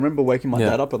I remember waking my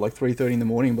dad up at like 3:30 in the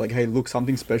morning, like, "Hey, look,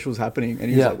 something special's happening," and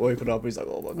he's like, woke up. He's like,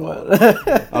 "Oh my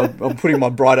god!" I'm putting my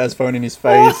bright ass phone in his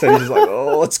face, and he's just like,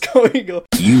 "Oh, what's going on?"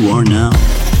 You are now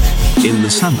in the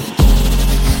salmon.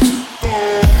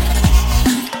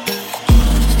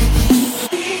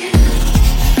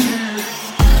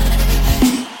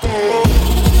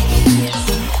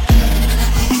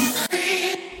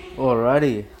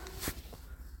 Alrighty.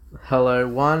 Hello,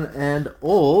 one and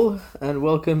all, and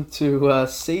welcome to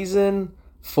Season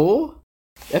 4,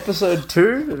 Episode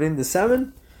 2 of In The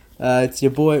Salmon. It's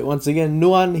your boy, once again,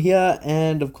 Nuwan here,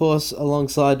 and of course,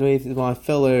 alongside me is my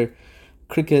fellow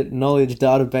cricket knowledge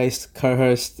database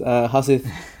co-host, Hasith.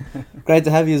 Great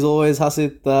to have you as always,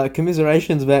 Hasith.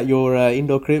 Commiserations about your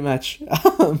indoor cricket match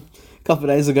a couple of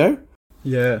days ago.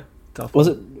 Yeah, tough. Was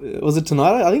it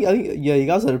tonight? I think you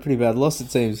guys had a pretty bad loss, it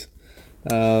seems.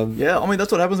 Yeah, I mean,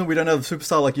 that's what happens when we don't have a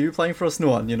superstar like you playing for us,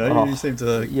 Nuwan. You know, you seem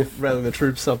to rally the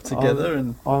troops up together,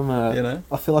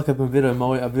 I feel like I'm a bit of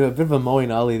a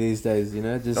Moeen Ali these days. You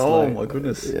know, just my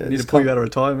goodness, you need to pull you out of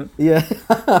retirement. Yeah,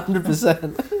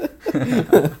 100%.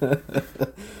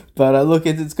 But look,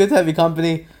 it's good to have your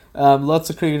company.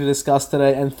 Lots of cricket to discuss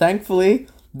today, and thankfully,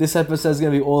 this episode is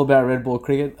going to be all about red ball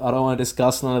cricket. I don't want to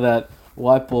discuss none of that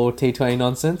white ball T20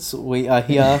 nonsense. We are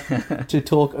here to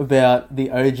talk about the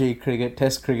OG cricket,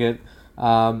 Test cricket.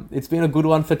 It's been a good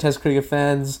one for Test cricket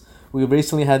fans. We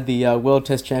recently had the World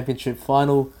Test Championship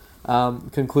final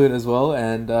conclude as well,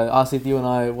 and Aussie, you and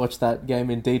I watched that game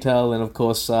in detail, and of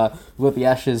course we've got the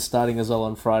Ashes starting as well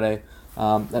on Friday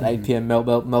at 8 p.m.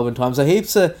 Melbourne time. So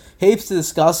heaps to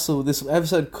discuss. So this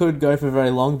episode could go for very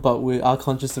long, but we are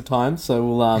conscious of time, so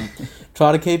we'll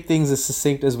try to keep things as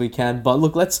succinct as we can. But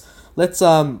look, let's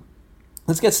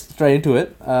get straight into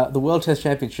it. The World Test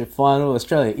Championship final,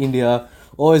 Australia, India,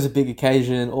 always a big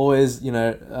occasion, always,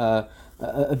 a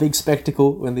big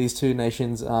spectacle when these two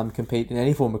nations compete in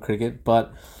any form of cricket.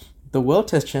 But the World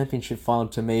Test Championship final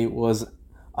to me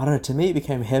it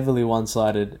became heavily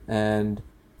one-sided, and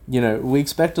we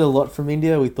expected a lot from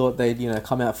India. We thought they'd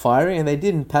come out firing, and they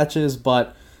did in patches,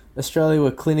 but Australia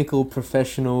were clinical,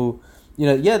 professional.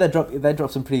 They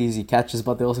dropped some pretty easy catches,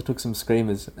 but they also took some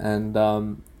screamers. And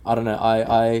I don't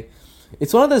know.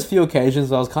 It's one of those few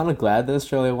occasions where I was kind of glad that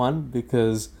Australia won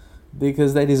because they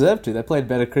deserved to. They played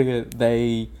better cricket.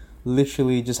 They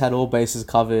literally just had all bases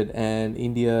covered, and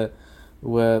India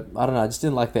were, I don't know, I just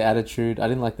didn't like their attitude. I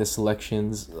didn't like their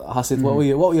selections. Hasith, what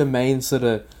were your main sort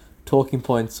of talking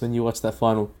points when you watched that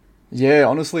final? Yeah,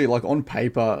 honestly, like on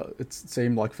paper, it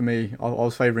seemed like for me, I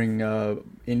was favouring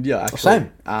India actually.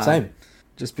 Same.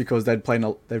 Just because they'd played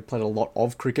a lot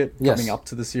of cricket coming up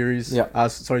to the series.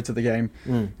 To the game,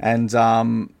 and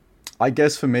I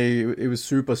guess for me it was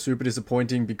super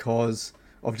disappointing because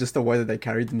of just the way that they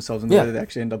carried themselves and the way that they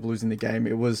actually ended up losing the game.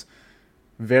 It was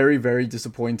very, very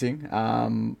disappointing.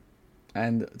 And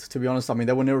to be honest, I mean,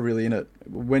 they were never really in it.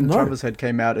 When Travis Head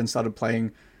came out and started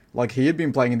playing like he had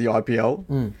been playing in the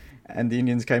IPL, and the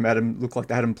Indians came out and looked like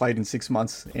they hadn't played in 6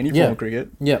 months any form of cricket.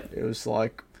 It was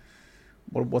like,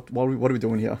 what are we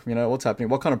doing here? What's happening?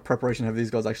 What kind of preparation have these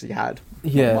guys actually had?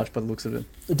 Not much by the looks of it.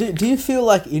 Do you feel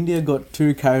like India got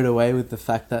too carried away with the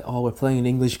fact that we're playing in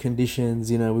English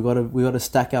conditions? We got to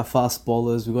stack our fast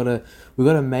bowlers. We got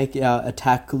to make our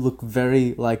attack look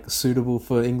very suitable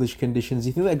for English conditions. Do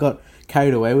you think they got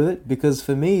carried away with it? Because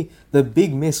for me, the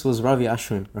big miss was Ravi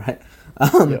Ashwin, right?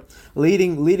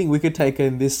 Leading wicket taker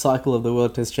in this cycle of the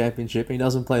World Test Championship. He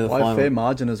doesn't play the final. By a fair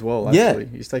margin as well, actually.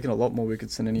 He's taken a lot more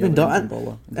wickets than any other Indian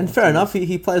bowler. And fair enough,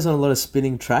 he plays on a lot of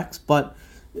spinning tracks, but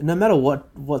no matter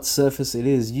what surface it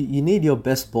is, you need your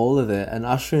best bowler there, and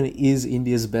Ashwin is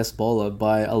India's best bowler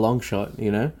by a long shot,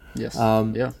 Yes.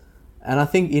 And I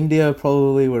think India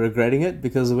probably were regretting it,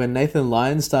 because when Nathan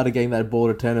Lyon started getting that ball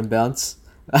to turn and bounce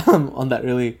on that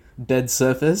really dead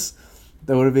surface,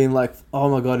 they would have been like,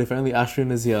 oh my god, if only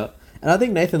Ashwin is here. And I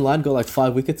think Nathan Lyon got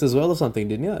 5 wickets as well or something,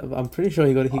 didn't you? I'm pretty sure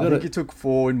he got. I think he took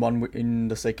 4 in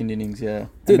the second innings, yeah.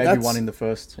 Dude, and maybe 1 in the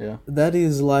first, yeah. That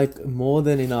is more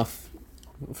than enough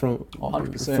from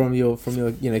 100%. from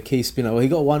your key spinner. Well, he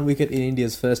got 1 wicket in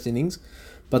India's first innings,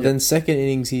 but then second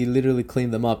innings he literally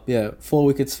cleaned them up. 4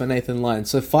 wickets for Nathan Lyon,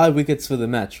 so 5 wickets for the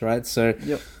match, right? So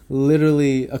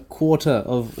literally a quarter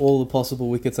of all the possible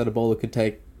wickets that a bowler could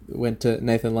take went to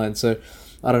Nathan Lyon. So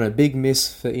I don't know, big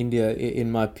miss for India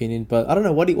in my opinion. But I don't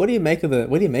know, what do you make of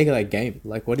that game?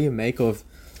 What do you make of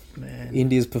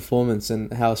India's performance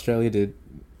and how Australia did?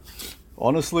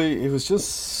 Honestly, it was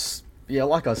just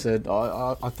like I said,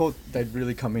 I thought they'd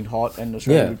really come in hot and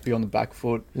Australia would be on the back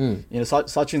foot.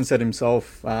 Sachin said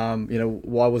himself,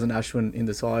 why wasn't Ashwin in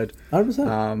the side?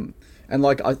 100%. And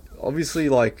I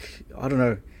don't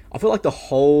know. I feel like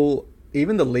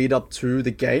even the lead up to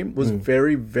the game was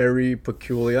very, very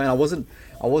peculiar, and I wasn't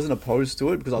opposed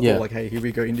to it because I thought like, hey, here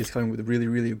we go, India's coming with a really,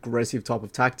 really aggressive type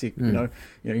of tactic, you know,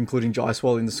 including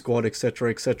Jaiswal in the squad, etc.,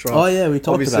 etc. Oh yeah, we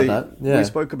talked about that. Yeah, we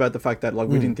spoke about the fact that like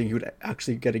we didn't think he would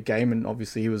actually get a game, and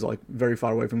obviously he was like very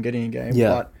far away from getting a game.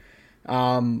 Yeah,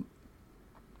 but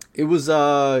it was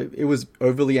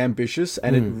overly ambitious,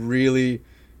 and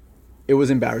it was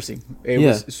embarrassing. It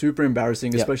was super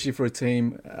embarrassing, especially for a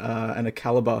team and a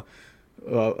caliber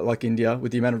like India,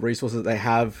 with the amount of resources that they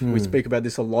have. We speak about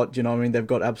this a lot, you know what I mean? They've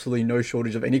got absolutely no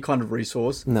shortage of any kind of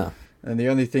resource. No. And the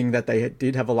only thing that they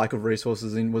did have a lack of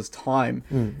resources in was time.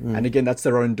 And again, that's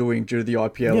their own doing due to the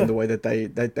IPL and the way that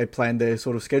they planned their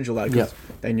sort of schedule out. Because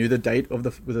they knew the date of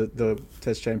the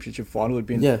Test Championship final had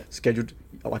been scheduled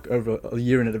like over a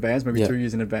year in advance, maybe 2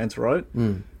 years in advance, right?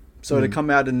 So to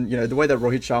come out and, you know, the way that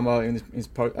Rohit Sharma in his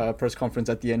press conference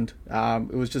at the end,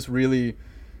 it was just really...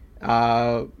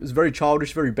 it was very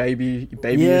childish, very babyish,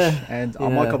 and I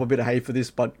might cop a bit of hate for this,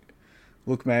 but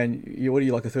look, man, what are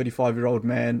you, like a 35-year-old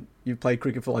man? You've played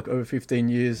cricket for like over 15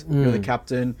 years. You're the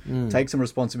captain. Take some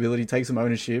responsibility, take some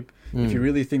ownership. If you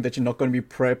really think that you're not going to be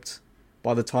prepped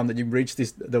by the time that you reach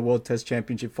the World Test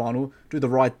Championship final, do the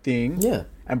right thing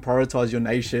and prioritize your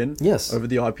nation over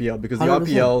the IPL, because the 100%.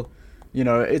 IPL, you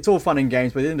know, it's all fun and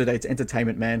games, but at the end of the day, it's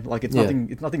entertainment, man. Like it's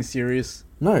nothing serious.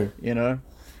 No, you know.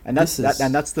 And that's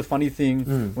the funny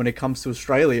thing when it comes to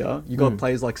Australia. You got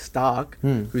players like Stark,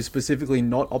 who's specifically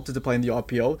not opted to play in the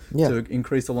IPL to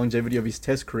increase the longevity of his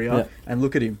Test career. And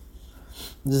look at him,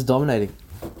 just dominating.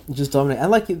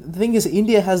 And like the thing is,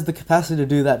 India has the capacity to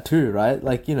do that too, right?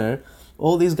 Like, you know,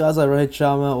 all these guys like Rohit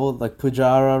Sharma, or like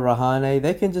Pujara, Rahane,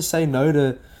 they can just say no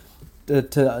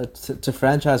to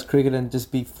franchise cricket and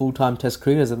just be full-time Test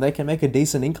cricketers, and they can make a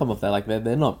decent income of that. Like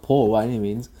they're not poor by any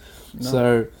means. No.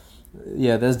 So.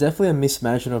 Yeah, there's definitely a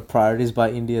mismanagement of priorities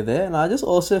by India there, and I just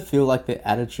also feel like their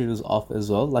attitude was off as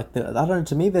well. Like I don't know,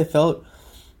 to me they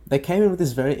came in with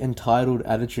this very entitled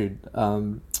attitude.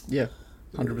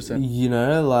 100%. You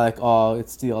know, like, oh,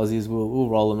 it's the Aussies, we'll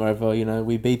roll them over. You know,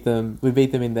 we beat them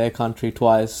in their country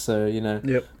twice, so you know,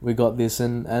 we got this,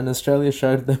 and Australia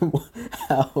showed them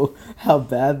how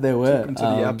bad they were. Took them to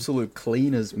the absolute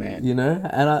cleaners, man. You know,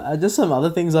 and I just some other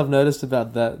things I've noticed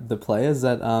about the players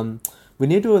that we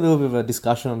need to do a little bit of a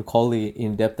discussion on Kohli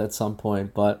in depth at some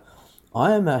point, but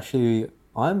I'm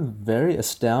very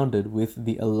astounded with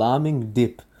the alarming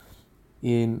dip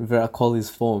in Virat Kohli's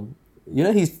form. You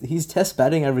know, his Test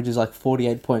batting average is like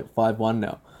 48.51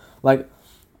 now. Like,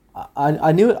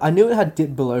 I knew it had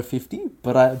dipped below 50,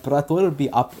 but I thought it would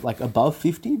be up like above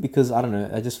 50, because I don't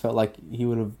know, I just felt like he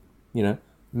would have, you know,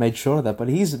 made sure of that. But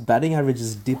his batting average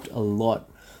has dipped a lot.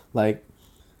 Like,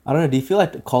 I don't know, do you feel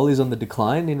like Kohli's on the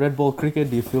decline in red ball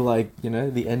cricket? Do you feel like, you know,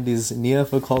 the end is near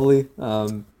for Kohli?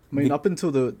 I mean, up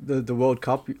until the World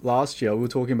Cup last year, we were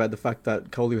talking about the fact that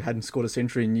Kohli hadn't scored a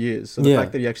century in years. So the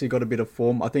fact that he actually got a bit of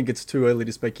form, I think it's too early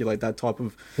to speculate that type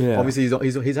of... Obviously,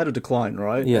 he's had a decline,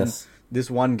 right? Yes. And this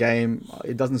one game,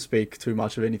 it doesn't speak too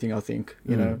much of anything, I think.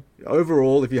 You know,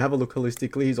 overall, if you have a look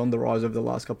holistically, he's on the rise over the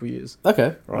last couple of years.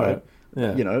 Okay. Right?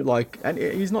 Yeah. You know, like... And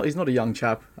he's not a young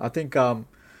chap. I think...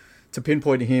 to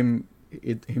pinpoint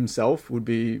himself would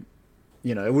be,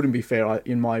 you know, it wouldn't be fair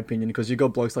in my opinion, because you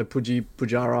got blokes like Pujara,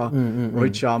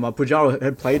 Rohit Sharma. Pujara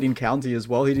had played in county as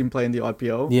well. He didn't play in the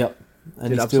IPL. Yep.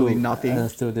 And did absolutely nothing.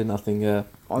 And still did nothing. Yeah.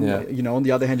 You know, on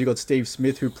the other hand, you got Steve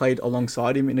Smith, who played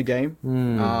alongside him in a game.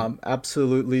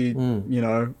 Absolutely, you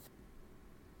know,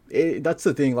 that's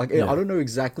the thing. Like, I don't know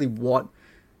exactly what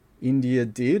India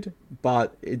did,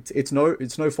 but it's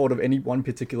no fault of any one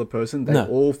particular person. They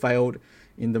all failed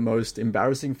in the most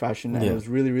embarrassing fashion, and it was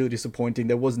really, really disappointing.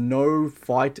 There was no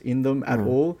fight in them at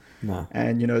all. No.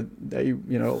 And you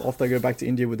know, off they go back to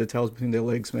India with their tails between their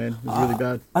legs, man. It was really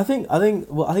bad. I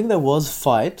think there was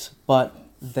fight, but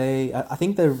I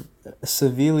think they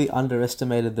severely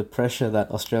underestimated the pressure that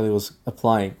Australia was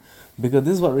applying. Because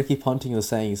this is what Ricky Ponting was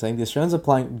saying. He's saying the Australians are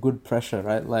applying good pressure,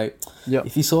 right? Like,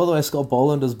 if you saw the way Scott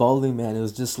Boland was bowling, man, it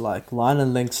was just like line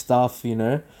and length stuff, you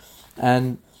know.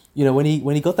 And you know, when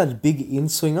he got that big in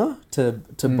swinger to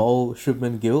bowl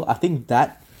Shubman Gill, I think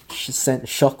that sent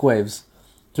shockwaves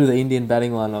through the Indian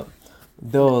batting lineup.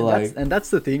 They were that's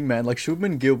the thing, man. Like,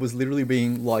 Shubman Gill was literally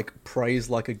being like praised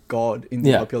like a god in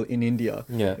the IPL in India.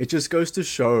 Yeah, it just goes to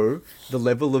show the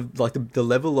level of like the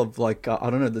level of like I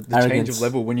don't know, the change of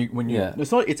level when you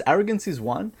it's arrogance is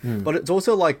one, but it's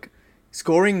also like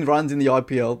scoring runs in the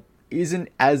IPL isn't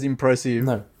as impressive.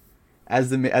 No. As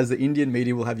the Indian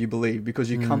media will have you believe, because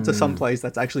you come to some place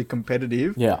that's actually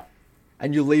competitive,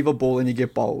 and you leave a ball and you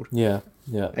get bowled. Yeah.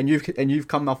 Yeah. And you've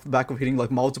come off the back of hitting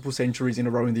like multiple centuries in a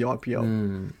row in the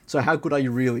IPL. So how good are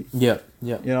you really? Yeah.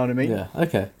 Yeah. You know what I mean? Yeah.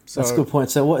 Okay. That's a good point.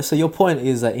 So your point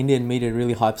is that Indian media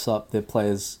really hypes up their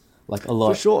players like a lot.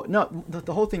 For sure. No,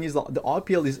 the whole thing is like the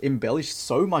IPL is embellished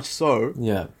so much so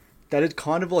that it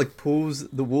kind of like pulls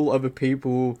the wool over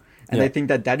people. And they think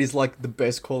that is like the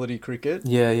best quality cricket.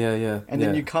 Yeah. And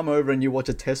then you come over and you watch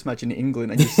a test match in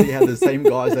England and you see how the same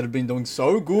guys that have been doing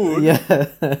so good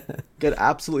get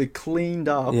absolutely cleaned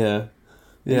up. Yeah.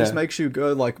 It just makes you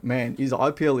go like, man, is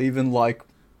IPL even like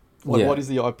what is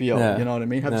the IPL? Yeah. You know what I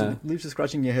mean? Leaves you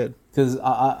scratching your head. Because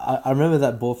I remember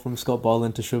that ball from Scott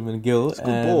Boland to Shubman Gill. It's a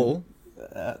good ball.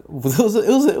 It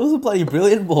was a bloody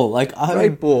brilliant ball. Like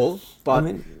Great ball, but I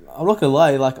mean, I'm not gonna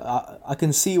lie. Like I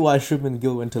can see why Shubman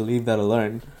Gill went to leave that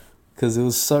alone, because it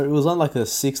was on like a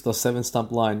 6th or 7th stump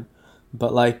line,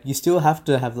 but like you still have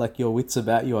to have like your wits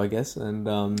about you, I guess, and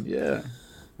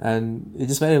and it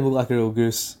just made him look like a real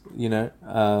goose, you know.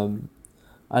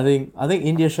 I think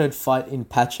India showed fight in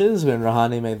patches when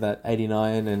Rahane made that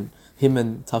 89, and him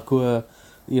and Thakur,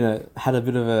 you know, had a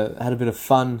bit of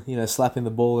fun, you know, slapping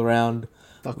the ball around.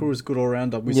 Thakur was good all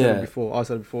rounder. Said it before. I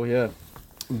said it before, yeah.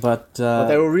 But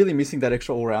they were really missing that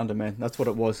extra all-rounder, man. That's what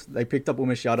it was. They picked up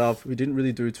Umesh Yadav, who didn't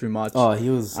really do too much. Oh, he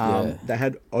was... They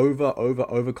had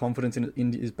over confidence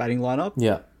in his batting lineup.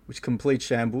 Yeah. Which complete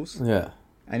shambles. Yeah.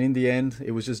 And in the end,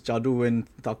 it was just Jadoo and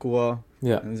Thakur.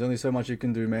 Yeah. And there's only so much you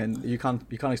can do, man. You can't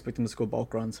expect them to score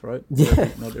bulk runs, right? Yeah.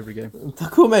 Not every game.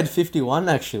 Thakur made 51,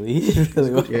 actually. He did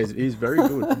really well. Yeah, he's very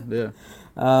good. Yeah.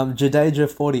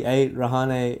 Jadeja, 48.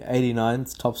 Rahane, 89.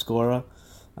 Top scorer.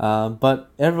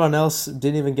 But everyone else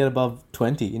didn't even get above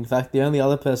 20. In fact, the only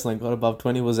other person that got above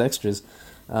 20 was extras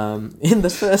in the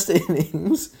first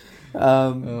innings.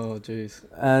 Oh, jeez.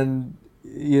 And,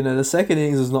 you know, the second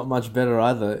innings was not much better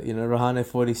either. You know, Rahane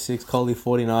 46, Kohli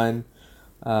 49.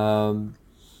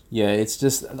 It's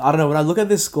just, I don't know, when I look at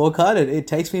this scorecard, it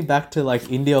takes me back to,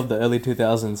 like, India of the early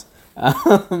 2000s.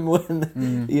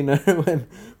 You know, when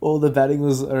all the batting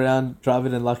was around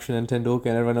Dravid and Lakshman and Tendulkar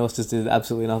and everyone else just did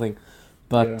absolutely nothing.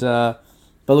 But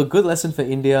look, good lesson for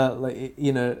India. Like,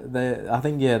 you know, I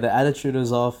think the attitude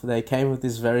was off. They came with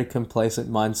this very complacent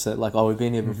mindset, like, oh, we've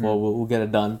been here before, we'll get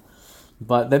it done.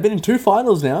 But they've been in 2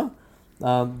 finals now. They're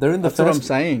in the That's first. what I'm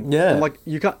saying. Yeah, and like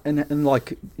you got and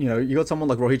like, you know, you got someone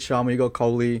like Rohit Sharma, you got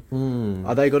Kohli.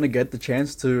 Are they going to get the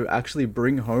chance to actually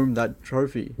bring home that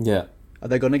trophy? Yeah. Are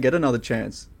they going to get another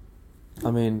chance?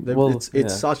 I mean,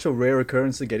 it's such a rare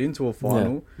occurrence to get into a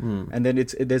final, and then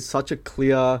there's such a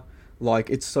clear.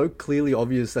 Like, it's so clearly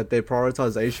obvious that their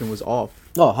prioritization was off.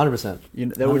 Oh, 100%. You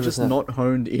know, they 100%. Were just not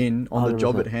honed in on 100%. The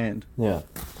job at hand. Yeah.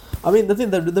 I mean,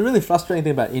 the really frustrating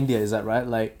thing about India is that, right,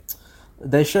 like,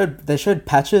 they showed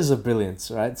patches of brilliance,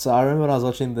 right? So I remember when I was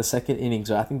watching the second innings,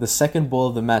 right? I think the second ball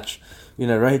of the match, you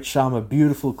know, Rohit Sharma,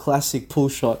 beautiful classic pull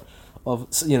shot of,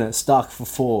 you know, Stark for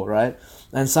 4, right?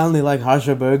 And suddenly, like,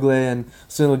 Harsha Burgle and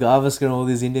Sunil Gavaskar and all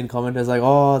these Indian commentators, like,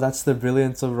 oh, that's the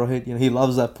brilliance of Rohit. You know, he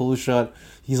loves that pull shot.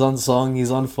 He's on song.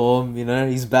 He's on form. You know,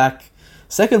 he's back.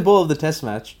 Second ball of the test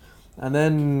match. And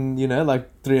then, you know, like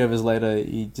 3 overs later,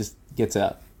 he just gets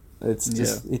out. It's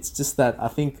just that I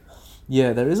think,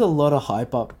 there is a lot of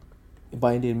hype up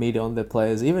by Indian media on their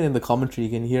players. Even in the commentary,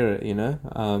 you can hear it, you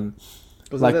know.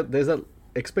 There's that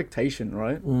expectation,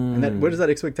 right? And where does that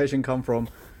expectation come from?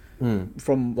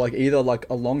 From like either like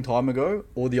a long time ago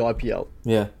or the IPL.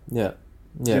 Yeah.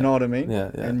 Do you know what I mean? Yeah.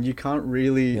 And you can't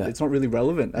really, it's not really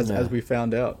relevant as we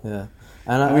found out. Yeah.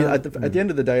 And I mean, at the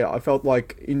end of the day, I felt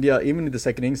like India, even in the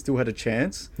second innings, still had a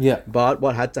chance. Yeah. But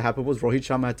what had to happen was Rohit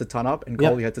Sharma had to turn up and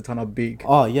Kohli had to turn up big.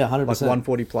 Oh, yeah, 100%. Like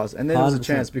 140 plus. And then there was a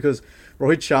chance because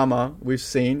Rohit Sharma, we've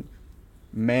seen,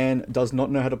 man does not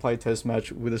know how to play a test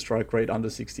match with a strike rate under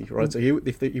 60, right? So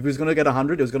if he was going to get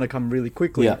 100, it was going to come really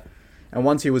quickly. Yeah. And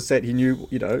once he was set, he knew,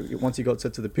 you know, once he got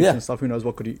set to the pitch and stuff, who knows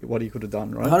what he could have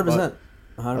done, right? 100%.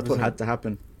 That's what had to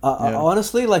happen.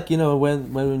 Honestly, like, you know,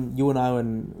 when you and I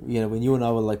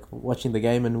were like watching the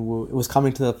game and it was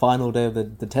coming to the final day of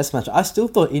the test match, I still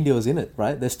thought India was in it,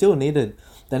 right? They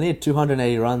needed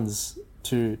 280 runs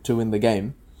to win the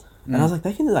game. And I was like,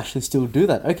 they can actually still do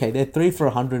that. Okay, they're 3 for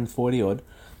 140 odd,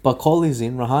 but Kohli's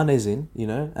in, Rahane's in, you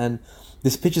know, and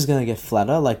this pitch is going to get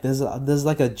flatter. Like, there's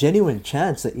like a genuine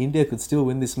chance that India could still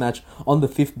win this match on the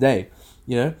 5th day.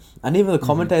 You know, and even the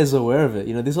commentators are aware of it.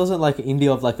 You know, this wasn't like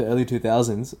India of like the early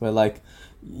 2000s where, like,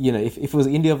 you know, if it was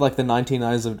India of like the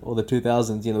 1990s or the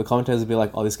 2000s, you know, the commentators would be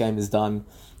like, oh, this game is done.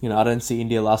 You know, I don't see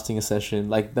India lasting a session.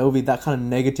 Like, there will be that kind of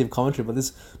negative commentary.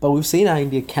 But we've seen how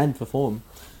India can perform.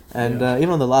 And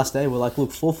even on the last day, we're like,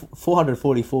 look,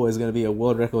 444 is going to be a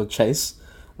world record chase.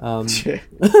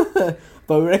 But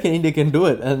we reckon India can do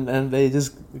it, and they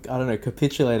just, I don't know,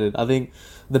 capitulated. I think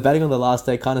the batting on the last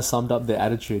day kind of summed up their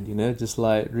attitude, you know, just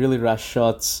like really rash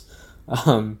shots,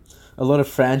 a lot of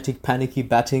frantic, panicky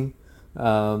batting.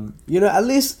 You know, at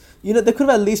least, you know, they could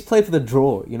have at least played for the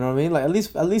draw, you know what I mean? Like, at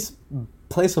least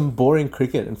play some boring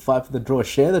cricket and fight for the draw,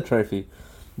 share the trophy,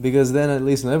 because then at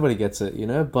least nobody gets it, you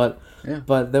know? But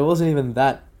there wasn't even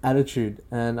that attitude,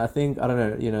 and I think, I don't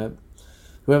know, you know,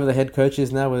 whoever the head coach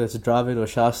is now, whether it's Dravid or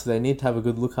Shastri, they need to have a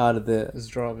good look hard at their... It's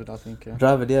Dravid, I think, yeah.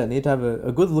 Dravid, yeah. Need to have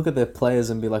a good look at their players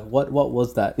and be like, what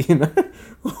was that, you know?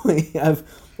 We have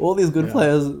all these good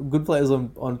players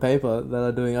on paper that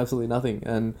are doing absolutely nothing.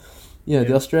 And, you know,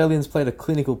 the Australians played a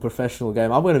clinical professional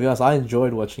game. I'm going to be honest, I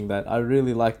enjoyed watching that. I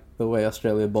really liked the way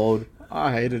Australia bowled.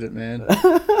 I hated it, man.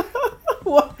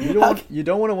 What? You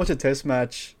don't want to watch a test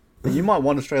match. You might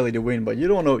want Australia to win, but you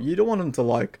don't want them to,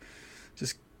 like,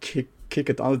 just kick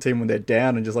at the other team when they're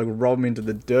down and just like rob them into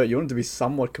the dirt. You want it to be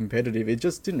somewhat competitive. It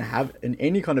just didn't have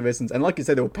any kind of essence. And like you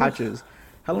said, there were patches.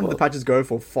 How long did the patches go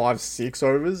for? 5-6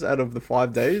 overs out of the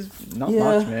 5 days? Not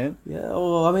much, man. Yeah,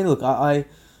 well, I mean, look, I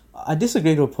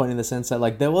disagree to a point in the sense that,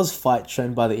 like, there was fight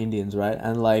shown by the Indians, right?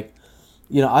 And, like,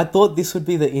 you know, I thought this would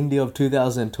be the India of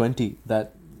 2020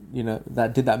 that, you know,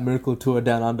 that did that miracle tour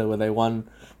down under where they won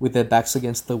with their backs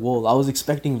against the wall. I was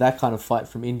expecting that kind of fight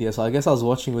from India, so I guess I was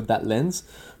watching with that lens.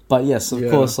 But yes, of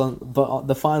course, on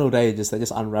the final day, they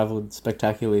just unravelled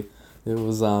spectacularly. It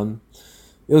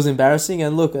was embarrassing.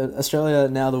 And look, Australia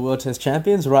now the World Test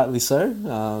champions, rightly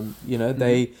so. You know,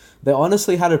 they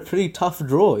honestly had a pretty tough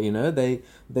draw. You know, they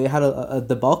had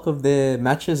the bulk of their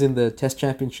matches in the Test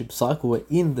championship cycle were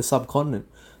in the subcontinent.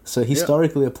 So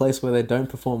historically, a place where they don't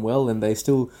perform well, and they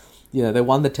still, you know, they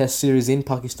won the Test series in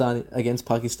Pakistan against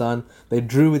Pakistan. They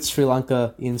drew with Sri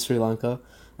Lanka in Sri Lanka,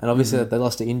 and obviously they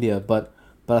lost to India, but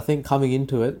I think coming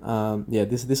into it,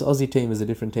 this Aussie team is a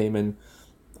different team, and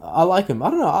I like them. I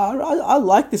don't know. I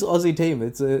like this Aussie team.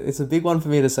 It's a big one for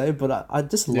me to say, but I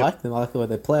just like them. I like the way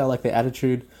they play. I like their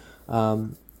attitude.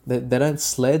 They don't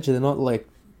sledge. They're not like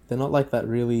that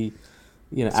really,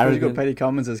 you know, arrogant. You got Paddy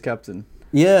Cummins as captain.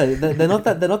 Yeah, they're not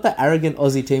that arrogant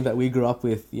Aussie team that we grew up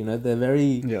with. You know, they're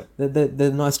very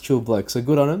they're nice, chill blokes. So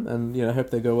good on them, and you know, hope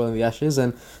they go well in the Ashes.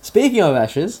 And speaking of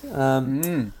Ashes,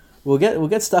 We'll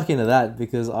get stuck into that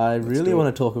because I really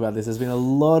want to talk about this. There's been a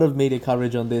lot of media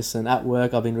coverage on this, and at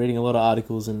work I've been reading a lot of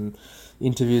articles and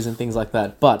interviews and things like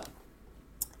that. But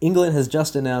England has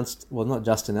just announced, well, not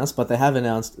just announced, but they have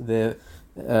announced their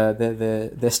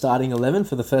starting 11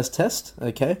 for the first test.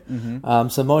 Okay,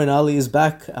 so Moeen Ali is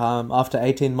back after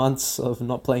 18 months of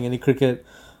not playing any cricket.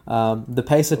 The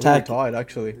pace attack retired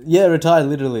actually. Yeah, retired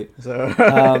literally. So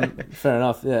fair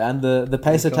enough. Yeah, and the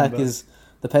pace attack is.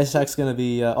 The pace attack's going to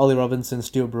be Ollie Robinson,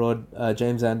 Stuart Broad,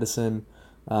 James Anderson.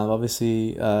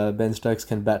 Obviously, Ben Stokes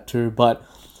can bat too. But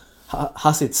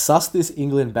Hasith, suss this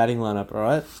England batting lineup, all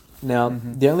right? Now,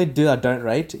 the only dude I don't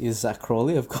rate is Zach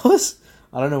Crawley, of course.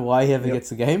 I don't know why he ever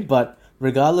gets a game. But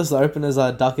regardless, the openers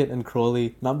are Duckett and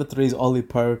Crawley. Number 3 is Ollie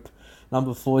Pope.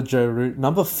 Number 4, Joe Root.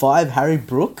 Number 5, Harry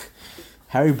Brook.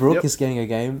 Harry Brook is getting a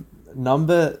game.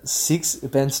 Number 6,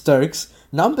 Ben Stokes.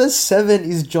 Number 7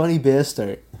 is Johnny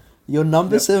Bairstow. Your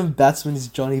number 7 batsman is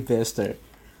Johnny Bairstow.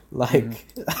 Like,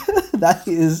 that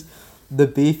is the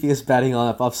beefiest batting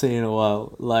lineup I've seen in a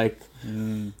while. Like,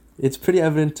 it's pretty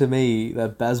evident to me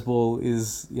that Bazball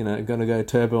is, you know, going to go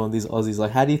turbo on these Aussies.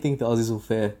 Like, how do you think the Aussies will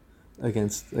fare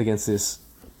against this?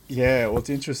 Yeah, well, it's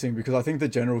interesting because I think the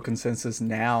general consensus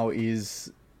now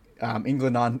is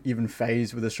England aren't even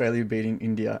phased with Australia beating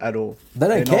India at all. They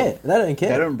don't care.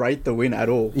 They don't rate the win at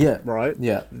all. Yeah. Right?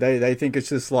 Yeah. They think it's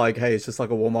just like, hey, it's just like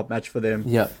a warm-up match for them.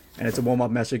 Yeah. And it's a warm-up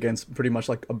match against pretty much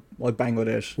like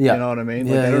Bangladesh. Yeah. You know what I mean?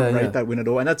 Like, they don't rate that win at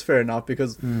all. And that's fair enough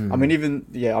because, I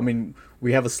mean,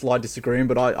 we have a slight disagreement,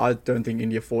 but I don't think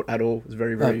India fought at all. It was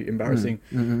very, very embarrassing.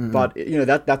 But, you know,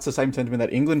 that's the same sentiment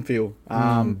that England feel.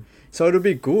 So it'll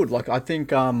be good. Like, I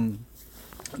think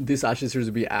this Ashes series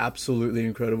will be absolutely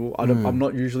incredible. I'm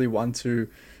not usually one to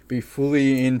be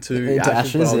fully into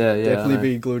Ashes, but I'll definitely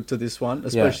be glued to this one,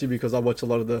 especially because I watch a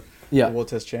lot of the World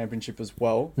Test Championship as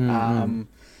well.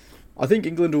 I think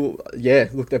England will,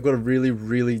 look, they've got a really,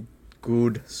 really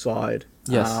good side.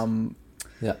 Yes.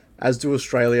 As do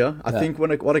Australia. I think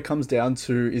what it comes down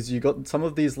to is you got some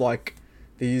of these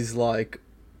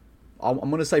I'm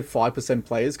going to say 5%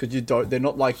 players because they're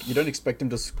not like, you don't expect them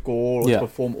to score or to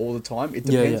perform all the time. It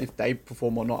depends if they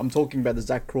perform or not. I'm talking about the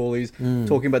Zach Crawleys,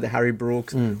 talking about the Harry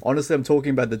Brooks. Honestly, I'm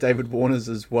talking about the David Warners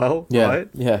as well, right?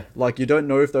 Yeah. Like, you don't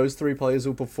know if those 3 players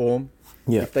will perform.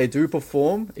 Yeah. If they do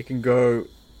perform, it can go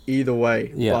either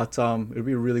way. Yeah. But it'll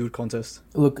be a really good contest.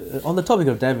 Look, on the topic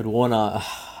of David Warner,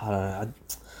 I don't know.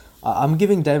 I'm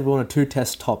giving David Warner 2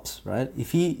 test tops, right?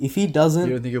 If he doesn't,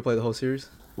 you don't think he'll play the whole series?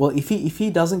 Well, if he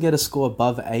doesn't get a score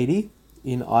above 80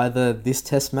 in either this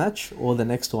test match or the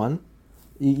next one,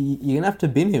 you're gonna have to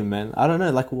bin him, man. I don't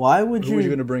know, like why would you? Who are you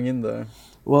gonna bring in though?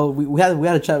 Well, we had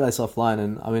a chat about this offline,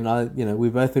 and I mean, we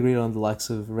both agreed on the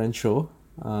likes of Renshaw.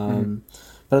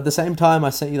 But at the same time, I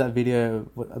sent you that video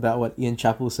about what Ian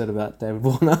Chappell said about David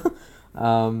Warner.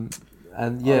 And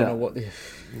yeah, I don't know what.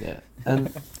 Yeah, and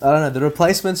I don't know. The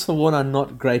replacements for Warner are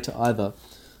not great either.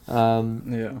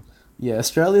 Yeah,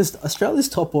 Australia's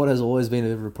top order has always been a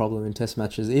bit of a problem in Test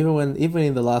matches. Even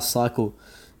in the last cycle,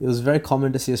 it was very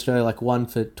common to see Australia like 1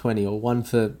 for 20 or 1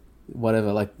 for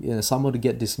whatever, like someone to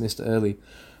get dismissed early.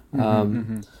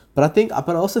 But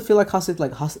I also feel like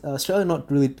Australia not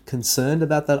really concerned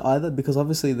about that either, because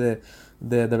obviously the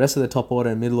rest of the top order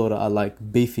and middle order are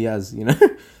like beefy as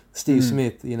Steve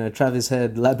Smith, Travis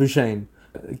Head, Labuschagne,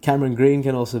 Cameron Green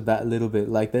can also bat a little bit.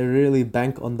 Like they really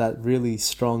bank on that really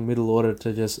strong middle order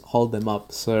to just hold them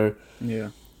up. So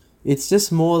yeah, it's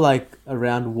just more like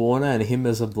around Warner and him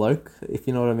as a bloke, if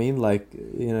you know what I mean. Like,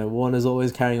 Warner's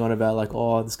always carrying on about like,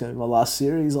 oh, this is going to be my last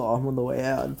series, oh, I'm on the way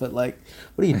out. But like,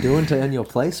 what are you doing to earn your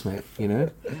place, mate? Yeah,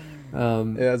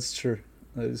 that's true.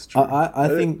 That is true.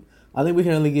 I think we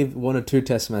can only give 1 or 2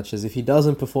 test matches. If he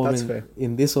doesn't perform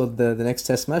in this or the next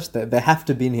test match, they have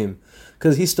to bin him.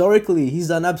 Because historically, he's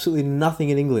done absolutely nothing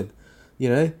in England.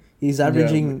 He's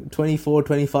averaging 24,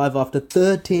 25 after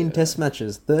 13 test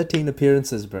matches, 13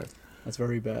 appearances, bro. That's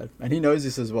very bad. And he knows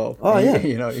this as well. Oh, yeah.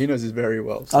 He knows this very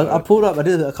well. So. I pulled up, I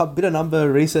did a bit of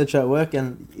number research at work,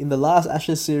 and in the last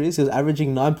Ashes series, he was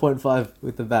averaging 9.5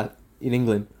 with the bat in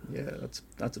England. Yeah,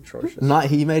 that's atrocious.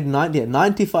 He made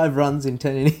 95 runs in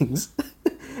 10 innings.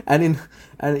 and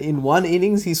in one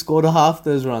innings, he scored half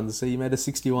those runs, so he made a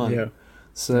 61. Yeah.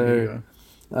 So,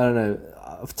 I don't know.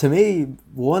 To me,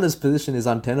 Warner's position is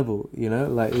untenable.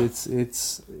 Like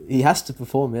it's he has to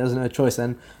perform. He has no choice,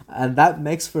 and that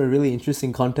makes for a really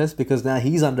interesting contest, because now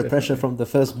he's under pressure from the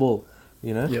first ball.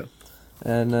 Yeah.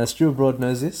 And Stuart Broad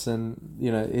knows this, and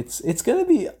it's going to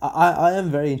be. I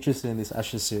am very interested in this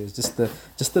Ashes series. Just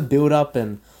the build up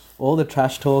and all the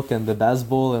trash talk and the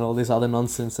Bazball and all this other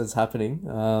nonsense that's happening.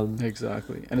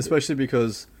 Exactly, and especially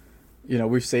because.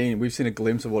 We've seen a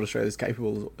glimpse of what Australia's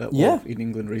capable of in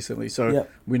England recently. So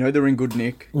we know they're in good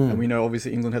nick, and we know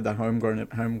obviously England had that home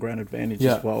ground advantage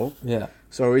as well. Yeah.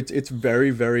 So it's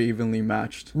very, very evenly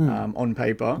matched on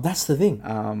paper. That's the thing.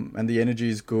 And the energy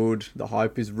is good. The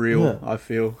hype is real. I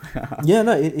feel.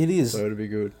 It is. So it'll be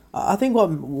good. I think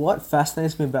what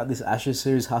fascinates me about this Ashes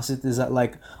series, Hasith, is that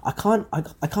like I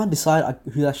can't decide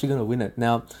who's actually going to win it.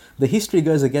 Now the history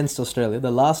goes against Australia.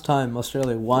 The last time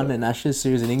Australia won an Ashes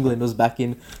series in England was back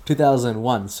in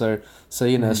 2001. So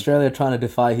Australia trying to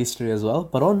defy history as well.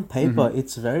 But on paper,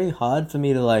 it's very hard for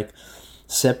me to like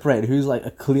separate who's like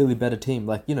a clearly better team.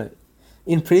 Like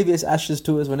in previous Ashes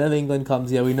tours, whenever England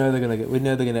comes, we know they're gonna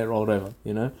get rolled over.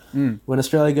 When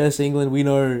Australia goes to England, we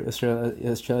know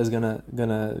Australia's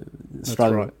gonna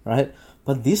struggle, right?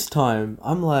 But this time,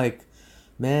 I'm like,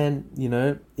 man,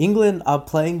 England are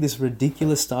playing this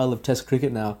ridiculous style of Test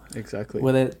cricket now. Exactly.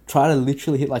 Where they try to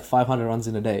literally hit like 500 runs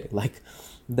in a day. Like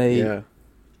their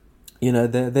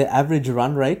average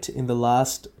run rate in the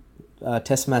last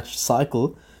Test match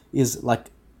cycle is like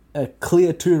a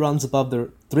clear 3 runs above the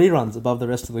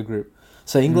rest of the group.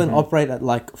 So England operate at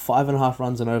like 5.5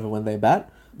 runs and over when they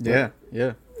bat. Yeah.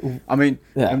 I mean,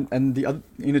 and the other,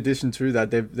 in addition to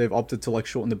that, they've opted to like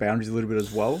shorten the boundaries a little bit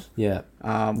as well. Yeah.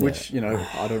 Which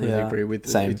I don't really agree with.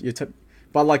 Same.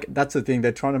 But like that's the thing,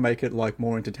 they're trying to make it like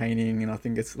more entertaining, and I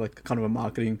think it's like kind of a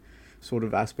marketing sort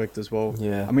of aspect as well.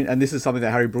 Yeah. I mean, and this is something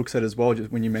that Harry Brooks said as well,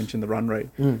 just when you mentioned the run rate.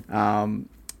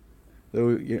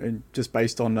 Just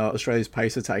based on Australia's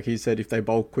pace attack, he said if they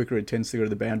bowl quicker, it tends to go to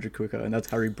the boundary quicker, and that's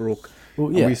Harry Brook. Well,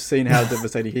 and we've seen how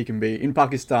devastating he can be in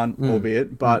Pakistan,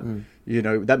 albeit, but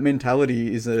that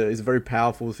mentality is a very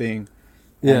powerful thing.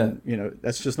 Yeah, and,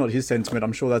 that's just not his sentiment.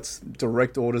 I'm sure that's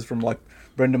direct orders from like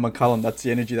Brendan McCullum. That's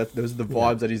the energy. Those are the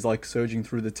vibes that he's like surging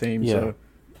through the team. Yeah. So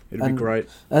it'd be great.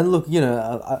 And look,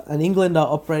 and England are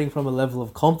operating from a level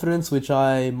of confidence, which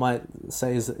I might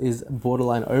say is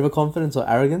borderline overconfidence or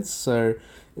arrogance. So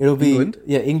it'll be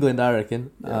England, I reckon.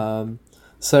 Yeah.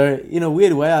 So in a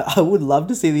weird way, I would love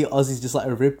to see the Aussies just like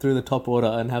rip through the top order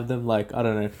and have them like, I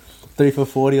don't know, 3 for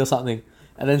 40 or something,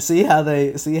 and then see how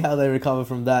they recover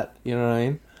from that. You know what I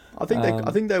mean? I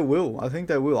think they will. I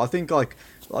think like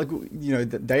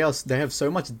they have so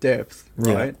much depth,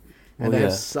 right? And they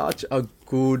have such a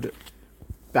good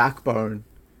backbone,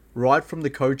 right from the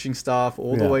coaching staff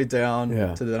all the way down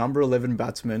to the number 11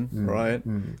 batsman, right?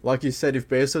 Like you said, if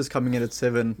Bairstow's coming in at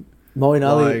 7,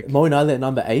 Moeen Ali at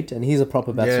number 8, and he's a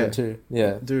proper batsman too.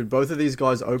 Yeah, dude, both of these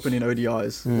guys open in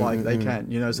ODIs they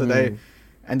can, so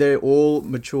they're all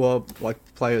mature like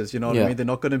players. You know what I mean? They're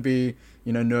not going to be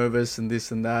nervous and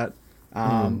this and that.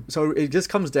 So it just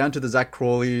comes down to the Zach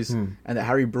Crawleys and the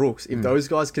Harry Brooks. If those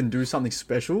guys can do something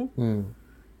special,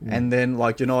 and then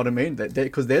you know what I mean,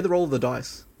 because they're the roll of the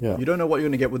dice. Yeah. You don't know what you're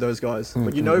going to get with those guys,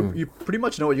 but you pretty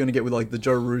much know what you're going to get with like the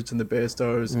Joe Roots and the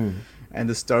Bairstows and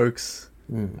the Stokes.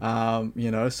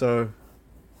 So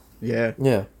yeah.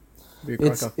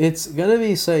 It's gonna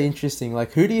be so interesting.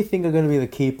 Like, who do you think are going to be the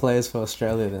key players for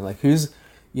Australia then? Like, who's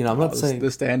I'm not saying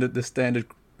the standard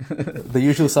the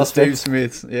usual suspects. Steve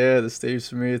Smith, the Steve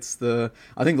Smiths.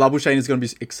 I think Labuschagne is going to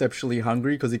be exceptionally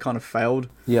hungry because he kind of failed.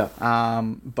 Yeah.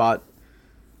 But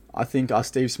I think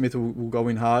Steve Smith will go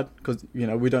in hard because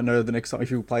we don't know the next time if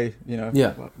he'll play.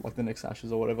 Like the next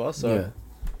Ashes or whatever. So.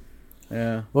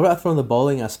 Yeah. What about from the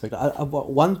bowling aspect?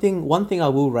 One thing I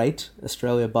will rate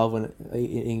Australia above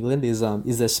England is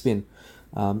their spin.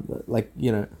 To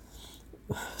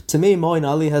me, Moeen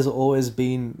Ali has always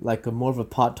been like more of a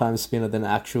part-time spinner than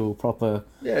an actual proper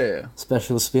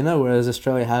special spinner. Whereas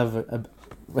Australia have an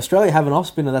off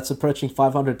spinner that's approaching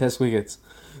 500 Test wickets.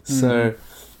 So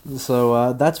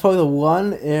that's probably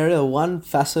the one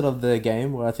facet of the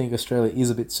game where I think Australia is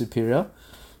a bit superior,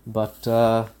 but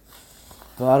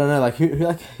I don't know, like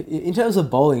who in terms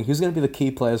of bowling, who's going to be the key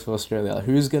players for Australia? Like,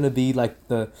 who's going to be like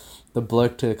the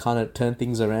bloke to kind of turn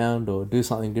things around or do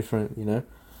something different?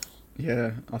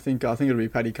 Yeah, I think it'll be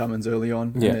Paddy Cummins early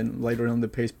on, and then later on the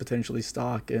piece potentially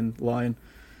Stark and Lyon.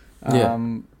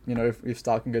 If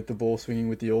Stark can get the ball swinging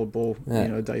with the old ball,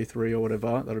 day 3 or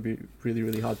whatever, that'll be really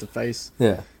really hard to face.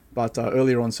 Yeah. But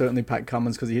earlier on, certainly Pat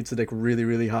Cummins because he hits the deck really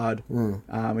really hard,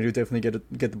 and he'll definitely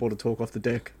get the ball to talk off the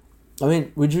deck. I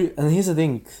mean, would you? And here's the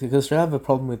thing, because Australia have a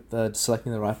problem with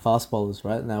selecting the right fast bowlers,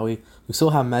 right? Now we saw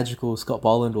how magical Scott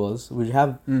Boland was. Would you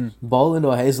have Boland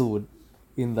or Hazelwood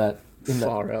in that?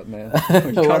 Far out, man.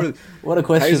 What a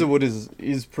question. Hazelwood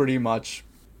is pretty much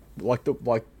like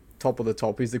top of the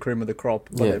top. He's the cream of the crop.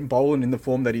 But Boland in the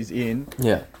form that he's in,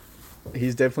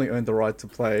 he's definitely earned the right to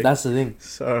play. That's the thing.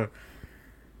 So,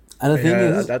 and the thing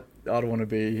is that. I don't want to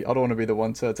be the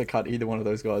one to cut either one of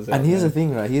those guys out. And here's the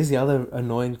thing, right? Here's the other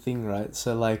annoying thing, right?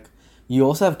 So, like, you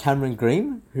also have Cameron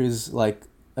Green, who's, like,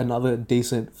 another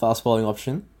decent fast bowling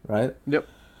option, right? Yep.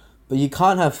 But you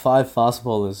can't have 5 fast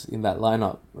bowlers in that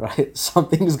lineup, right?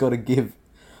 Something's got to give.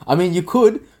 I mean, you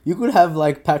could have,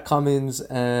 like, Pat Cummins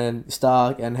and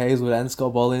Stark and Hazelwood and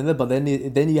Scott Boland in there, but then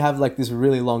you have, like, this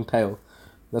really long tail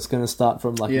that's going to start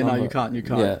from, like, no, you can't.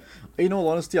 Yeah. In all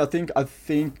honesty, I think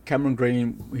Cameron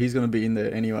Green, he's going to be in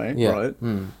there anyway, right?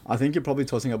 I think you're probably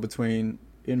tossing up between,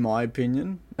 in my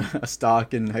opinion,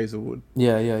 Stark and Hazelwood.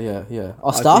 Yeah.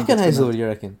 Oh, Stark and Hazelwood, you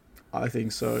reckon? I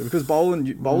think so, because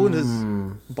Boland's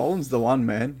the one,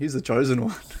 man. He's the chosen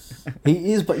one.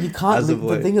 He is, but you can't.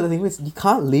 The thing is, you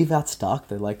can't leave out Stark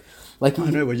though. Like I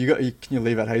know, but can you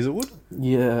leave out Hazelwood?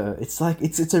 Yeah, it's like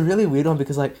it's a really weird one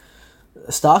because like.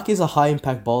 Stark is a high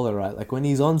impact bowler, right? Like when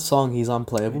he's on song, he's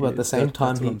unplayable. But at the same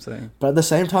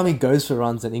time, he goes for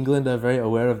runs, and England are very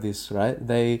aware of this, right?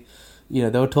 They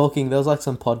were talking. There was like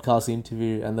some podcast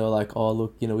interview, and they were like, "Oh,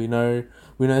 look, we know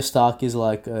Stark is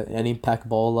like an impact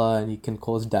bowler, and he can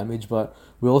cause damage, but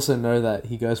we also know that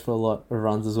he goes for a lot of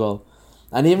runs as well."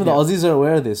 And even the Aussies are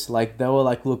aware of this. Like they were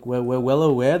like, "Look, we're well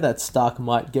aware that Stark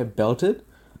might get belted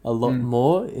a lot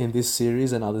more in this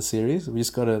series and other series. We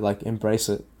just got to like embrace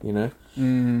it,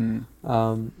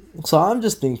 So I'm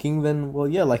just thinking then, well,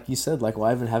 yeah, like you said, like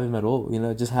why even have him at all?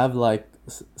 Just have like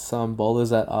some bowlers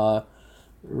that are,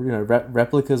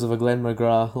 replicas of a Glenn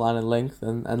McGrath line and length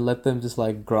and let them just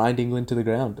like grind England to the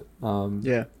ground.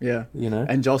 Yeah.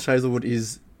 And Josh Hazelwood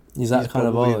he's that kind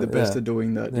of bowler, the best at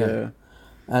doing that. Yeah.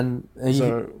 And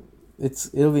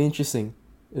it'll be interesting.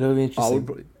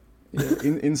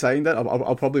 In saying that,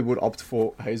 I probably would opt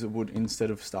for Hazelwood instead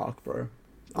of Stark, bro.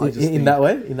 In that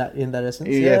way, in that essence.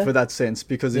 Yeah, for that sense,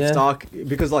 because if Stark,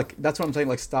 like that's what I'm saying.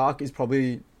 Like Stark is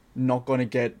probably not going to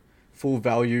get full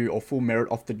value or full merit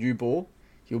off the new ball.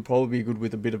 He'll probably be good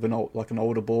with a bit of an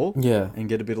older ball. Yeah, and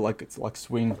get a bit of like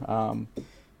swing.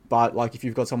 But like if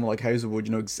you've got someone like Hazelwood,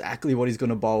 you know exactly what he's going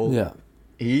to bowl. Yeah,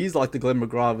 he's like the Glenn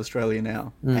McGrath of Australia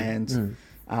now, and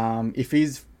if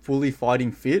he's fully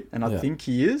fighting fit, and I think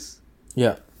he is.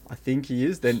 Yeah, I think he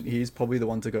is. Then he's probably the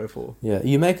one to go for. Yeah,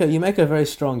 you make a very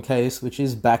strong case, which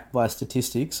is backed by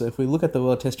statistics. So if we look at the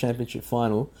World Test Championship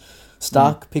final,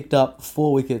 Stark picked up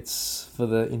 4 wickets for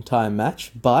the entire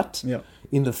match, but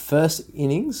in the first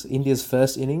innings, India's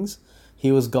first innings, he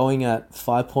was going at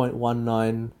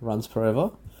 5.19 runs per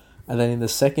over, And then in the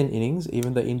second innings,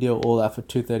 even though India were all out for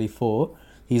 234,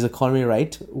 his economy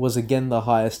rate was again the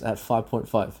highest at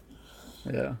 5.5.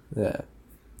 Yeah. Yeah.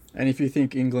 And if you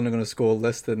think England are going to score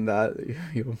less than that,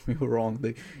 you're wrong.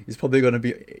 He's probably going to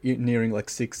be nearing like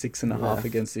 6.5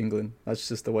 against England. That's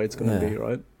just the way it's going to be,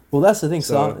 right? Well, that's the thing.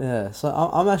 So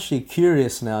I'm actually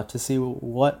curious now to see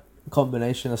what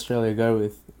combination Australia go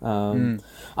with.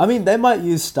 I mean, they might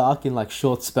use Stark in like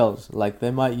short spells. Like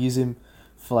they might use him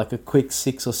for like a quick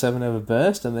 6 or 7 over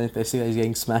burst, and then if they see that he's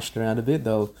getting smashed around a bit,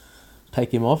 they'll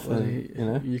take him off.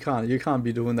 And, you can't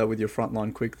be doing that with your front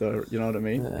line quick though. You know what I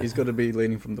mean? Yeah. He's got to be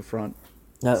leading from the front.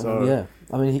 I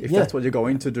mean, if that's what you're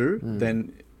going to do,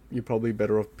 then you're probably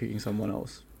better off picking someone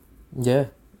else. Yeah.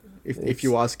 If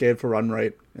you are scared for run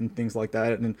rate and things like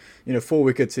that, and 4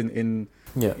 wickets in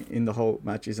the whole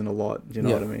match isn't a lot. Do you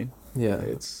know what I mean? Yeah.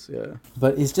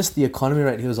 But it's just the economy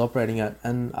rate he was operating at,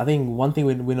 and I think one thing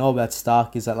we know about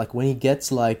Stark is that like when he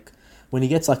gets like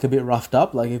a bit roughed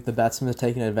up, like if the batsman is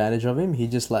taking advantage of him, he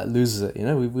just like loses it.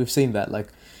 We've seen that, like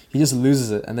he just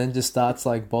loses it and then just starts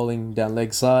like bowling down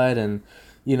leg side, and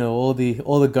all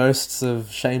the ghosts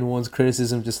of Shane Warne's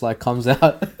criticism just like comes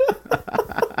out.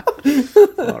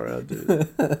 Alright,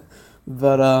 dude.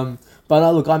 But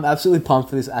look, I'm absolutely pumped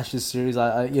for this Ashes series.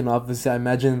 Obviously I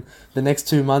imagine the next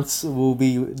 2 months we'll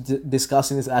be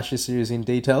discussing this Ashes series in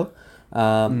detail.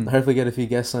 Hopefully get a few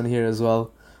guests on here as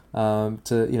well.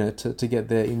 To get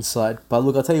their insight. But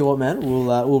look, I'll tell you what, man,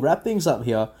 we'll wrap things up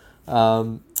here.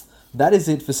 That is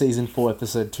it for season 4,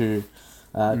 episode 2.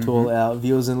 To all our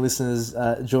viewers and listeners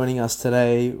joining us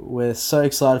today, we're so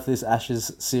excited for this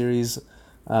Ashes series,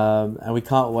 and we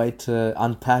can't wait to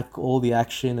unpack all the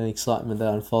action and excitement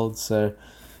that unfolds. So,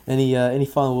 any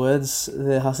final words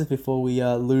there, Hasith, before we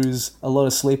lose a lot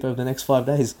of sleep over the next 5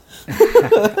 days?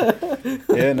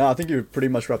 I think you pretty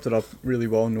much wrapped it up really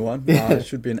well, Nuwan. It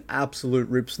should be an absolute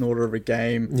rip snorter of a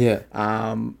game. Yeah.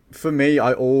 For me,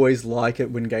 I always like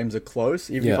it when games are close,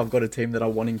 even if I've got a team that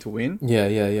I'm wanting to win.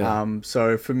 Yeah.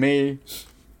 So for me,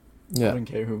 I don't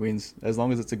care who wins, as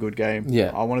long as it's a good game.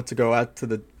 Yeah. I want it to go out to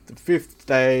the 5th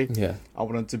day. Yeah. I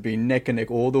want it to be neck and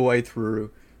neck all the way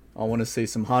through. I want to see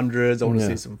some hundreds. I want to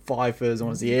see some fifers. I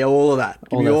want to see all of that.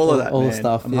 Give me all of that, all man. the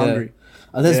stuff. I'm hungry.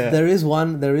 There is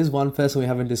one person we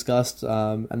haven't discussed,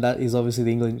 and that is obviously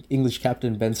the English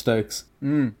captain, Ben Stokes.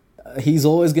 He's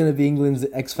always going to be England's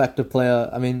X Factor player.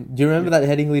 I mean, do you remember that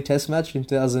Headingley Test match in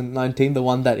 2019, the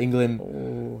one that England?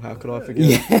 Oh, how could I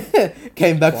forget?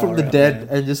 Came back from the dead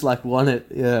and just like won it.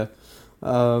 Yeah.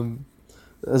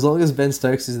 As long as Ben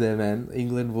Stokes is there, man,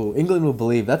 England will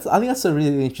believe. I think that's a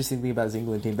really interesting thing about this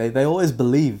England team. They always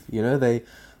believe. This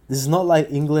is not like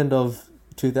England of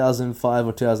 2005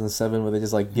 or 2007 where they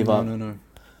just like give up. No.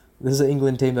 This is an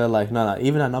England team that are like, no,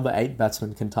 even our number 8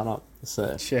 batsman can turn up.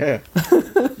 So yeah,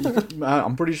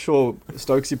 I'm pretty sure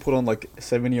Stokesy put on like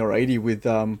 70 or 80 with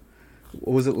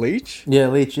what was it, Leach? Yeah,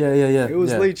 Leach. Yeah. It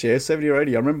was Leach, 70 or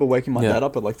 80. I remember waking my dad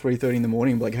up at like 3:30 in the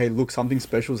morning, like, hey, look, something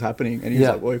special is happening. And he's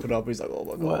like, woke up, he's like, oh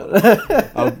my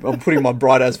God. I'm putting my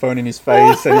bright ass phone in his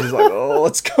face, and he's just like, oh,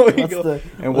 what's going on?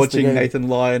 And watching Nathan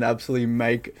Lyon absolutely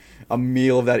make a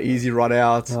meal of that easy run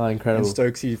out. Oh, incredible. And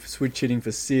Stokesy switch hitting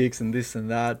for 6 and this and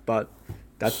that. But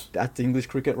that's English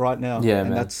cricket right now. Yeah, and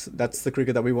man. that's the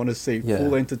cricket that we want to see. Yeah.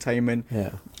 Full entertainment.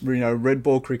 Yeah. Red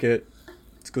ball cricket.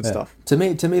 It's good stuff. To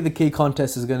me, the key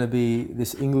contest is going to be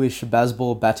this English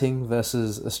Bazball batting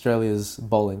versus Australia's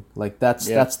bowling. Like that's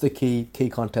the key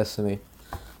contest for me.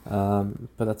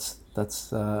 But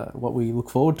that's what we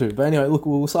look forward to. But anyway, look,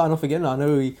 we'll sign off again. I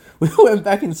know we went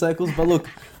back in circles, but look,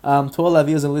 to all our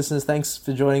viewers and listeners, thanks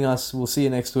for joining us. We'll see you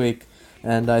next week,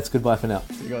 and it's goodbye for now.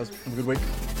 See you guys. Have a good week.